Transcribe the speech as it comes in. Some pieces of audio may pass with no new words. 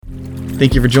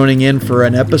Thank you for joining in for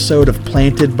an episode of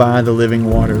Planted by the Living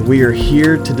Water. We are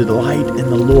here to delight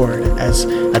in the Lord as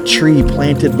a tree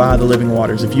planted by the living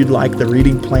waters. If you'd like the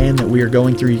reading plan that we are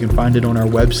going through, you can find it on our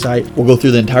website. We'll go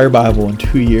through the entire Bible in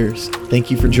 2 years. Thank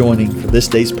you for joining for this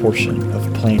day's portion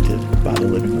of Planted by the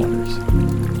Living Waters.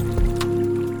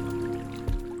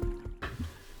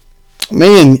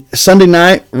 Man, Sunday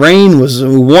night rain was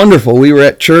wonderful. We were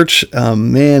at church,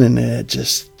 and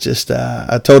it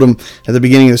I told him at the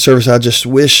beginning of the service, I just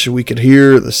wish we could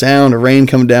hear the sound of rain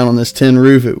coming down on this tin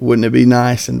roof. Wouldn't it be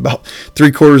nice? And about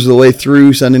 3/4 of the way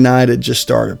through Sunday night, it just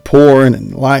started pouring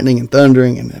and lightning and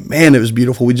thundering, and man, it was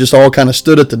beautiful. We just all kind of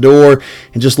stood at the door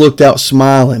and just looked out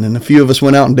smiling, and a few of us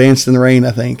went out and danced in the rain,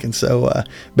 I think. And so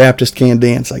Baptist can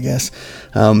dance, I guess.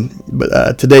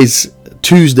 But today's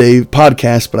Tuesday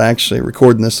podcast, but I actually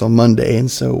recording this on Monday, and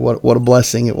so what a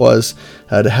blessing it was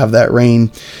to have that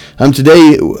rain.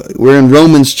 Today we're in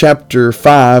Romans chapter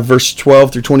 5, verse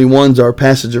 12 through 21 is our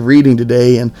passage of reading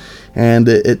today, and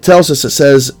it tells us, it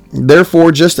says,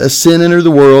 "Therefore, just as sin entered the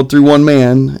world through one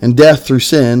man, and death through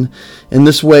sin, in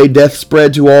this way death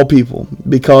spread to all people,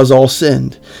 because all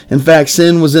sinned. In fact,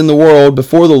 sin was in the world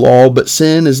before the law, but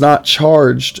sin is not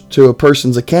charged to a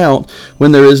person's account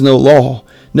when there is no law.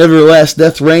 Nevertheless,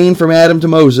 death reigned from Adam to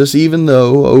Moses, even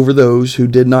though over those who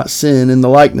did not sin in the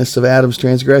likeness of Adam's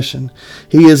transgression.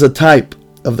 He is a type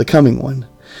of the coming one.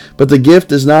 But the gift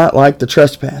is not like the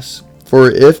trespass. For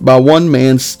if by one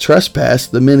man's trespass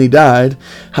the many died,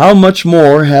 how much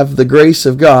more have the grace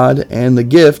of God and the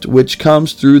gift which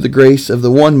comes through the grace of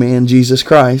the one man, Jesus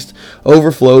Christ,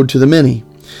 overflowed to the many?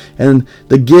 And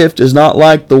the gift is not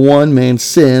like the one man's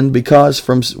sin, because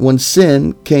from when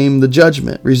sin came the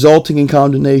judgment, resulting in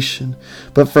condemnation.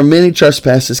 But from many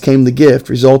trespasses came the gift,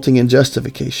 resulting in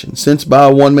justification. Since by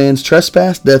one man's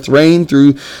trespass death reigned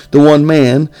through the one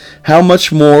man, how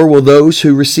much more will those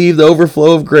who receive the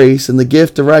overflow of grace and the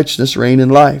gift of righteousness reign in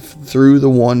life through the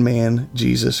one man,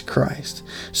 Jesus Christ?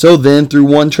 So then, through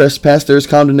one trespass there is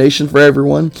condemnation for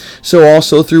everyone. So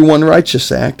also through one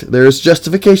righteous act there is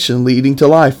justification leading to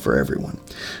life for everyone.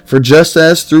 For just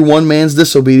as through one man's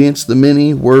disobedience the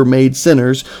many were made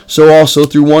sinners, so also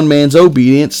through one man's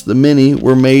obedience the many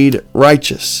were made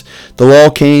righteous. The law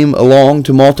came along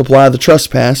to multiply the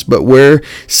trespass, but where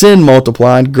sin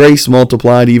multiplied, grace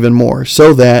multiplied even more,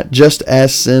 so that just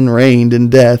as sin reigned in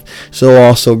death, so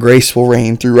also grace will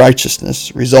reign through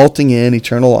righteousness, resulting in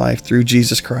eternal life through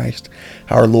Jesus Christ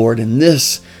our Lord." And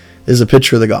this is a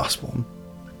picture of the gospel.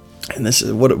 And this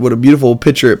is what a beautiful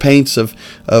picture it paints of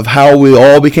how we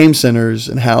all became sinners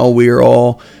and how we are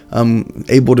all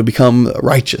able to become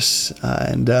righteous.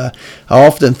 I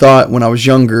often thought when I was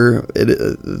younger,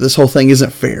 this whole thing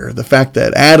isn't fair. The fact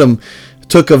that Adam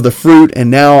took of the fruit and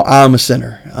now I'm a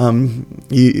sinner.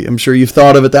 I'm sure you've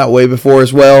thought of it that way before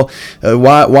as well.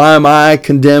 Why am I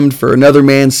condemned for another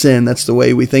man's sin? That's the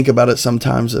way we think about it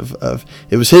sometimes. Of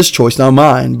it was his choice, not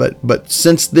mine. But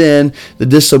since then, the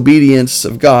disobedience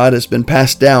of God has been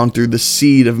passed down through the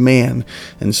seed of man,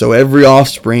 and so every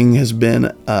offspring has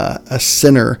been a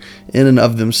sinner in and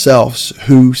of themselves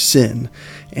who sin.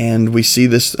 And we see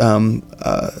this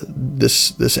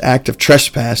this act of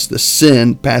trespass, the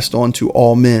sin passed on to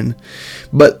all men.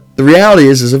 But the reality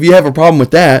is if you have a problem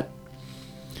with that,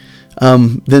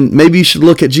 then maybe you should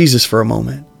look at Jesus for a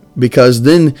moment, because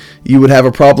then you would have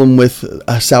a problem with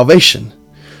salvation,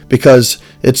 because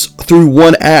it's through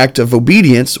one act of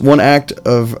obedience, one act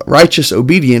of righteous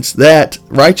obedience, that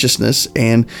righteousness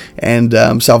and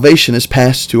salvation is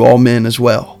passed to all men as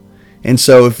well. And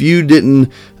so if you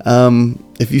didn't,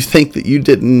 if you think that you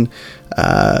didn't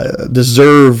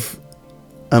deserve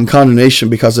condemnation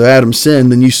because of Adam's sin,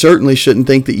 then you certainly shouldn't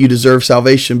think that you deserve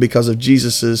salvation because of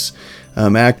Jesus's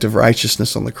act of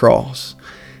righteousness on the cross.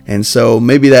 And so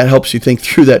maybe that helps you think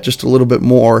through that just a little bit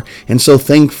more. And so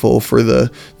thankful for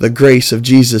the grace of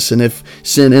Jesus. And if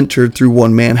sin entered through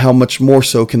one man, how much more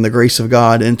so can the grace of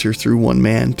God enter through one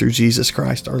man, through Jesus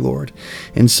Christ our Lord.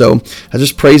 And so I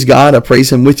just praise God. I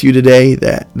praise Him with you today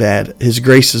that His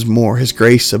grace is more. His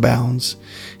grace abounds.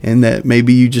 And that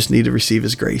maybe you just need to receive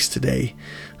His grace today.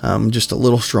 Just a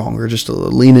little stronger, just to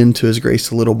lean into His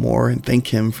grace a little more and thank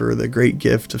Him for the great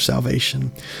gift of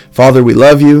salvation. Father, we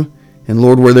love You. And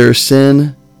Lord, where there is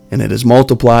sin and it is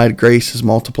multiplied, grace is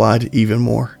multiplied even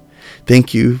more.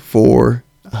 Thank You for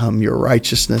Your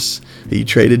righteousness that You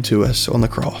traded to us on the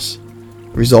cross,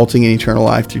 resulting in eternal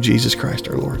life through Jesus Christ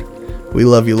our Lord. We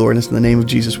love You, Lord, and it's in the name of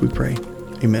Jesus we pray.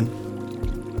 Amen.